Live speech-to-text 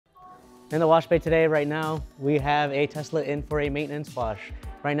In the wash bay today, right now, we have a Tesla in for a maintenance wash.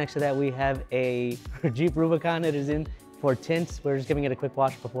 Right next to that, we have a Jeep Rubicon. It is in for tints. We're just giving it a quick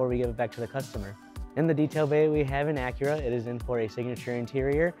wash before we give it back to the customer. In the detail bay, we have an Acura. It is in for a signature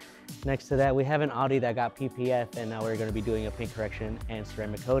interior. Next to that, we have an Audi that got PPF, and now we're going to be doing a paint correction and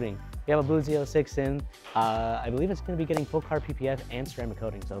ceramic coating. We have a blue ZO6 in. I believe it's going to be getting full car PPF and ceramic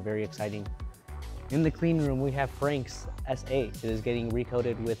coating, so very exciting. In the clean room, we have Frank's S8. It is getting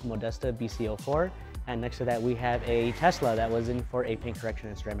recoated with Modesta BC04. And next to that, we have a Tesla that was in for a paint correction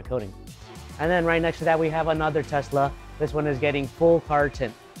and ceramic coating. And then right next to that, we have another Tesla. This one is getting full car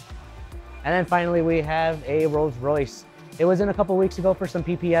tint. And then finally, we have a Rolls Royce. It was in a couple weeks ago for some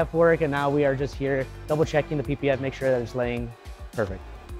PPF work, and now we are just here double checking the PPF, make sure that it's laying perfect.